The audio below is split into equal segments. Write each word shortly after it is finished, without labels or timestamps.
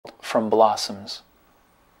from blossoms.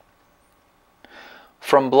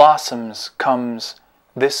 From blossoms comes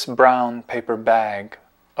this brown paper bag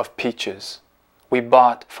of peaches we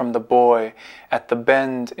bought from the boy at the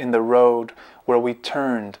bend in the road where we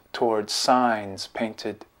turned towards signs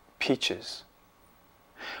painted peaches.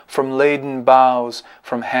 From laden boughs,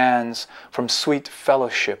 from hands, from sweet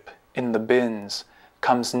fellowship in the bins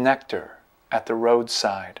comes nectar at the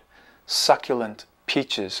roadside, succulent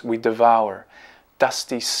peaches we devour,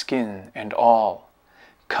 dusty skin and all.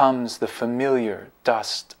 Comes the familiar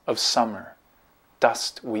dust of summer,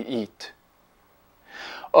 dust we eat.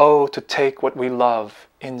 Oh, to take what we love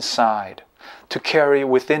inside, to carry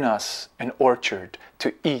within us an orchard,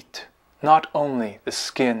 to eat not only the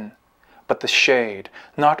skin, but the shade,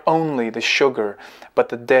 not only the sugar, but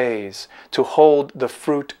the days, to hold the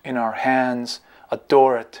fruit in our hands,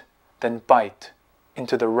 adore it, then bite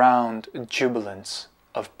into the round jubilance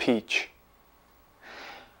of peach.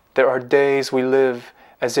 There are days we live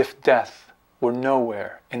as if death were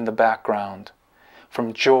nowhere in the background,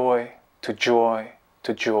 from joy to joy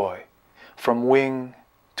to joy, from wing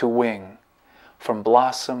to wing, from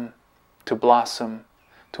blossom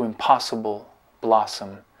to impossible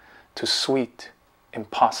blossom, to sweet,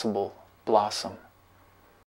 impossible blossom.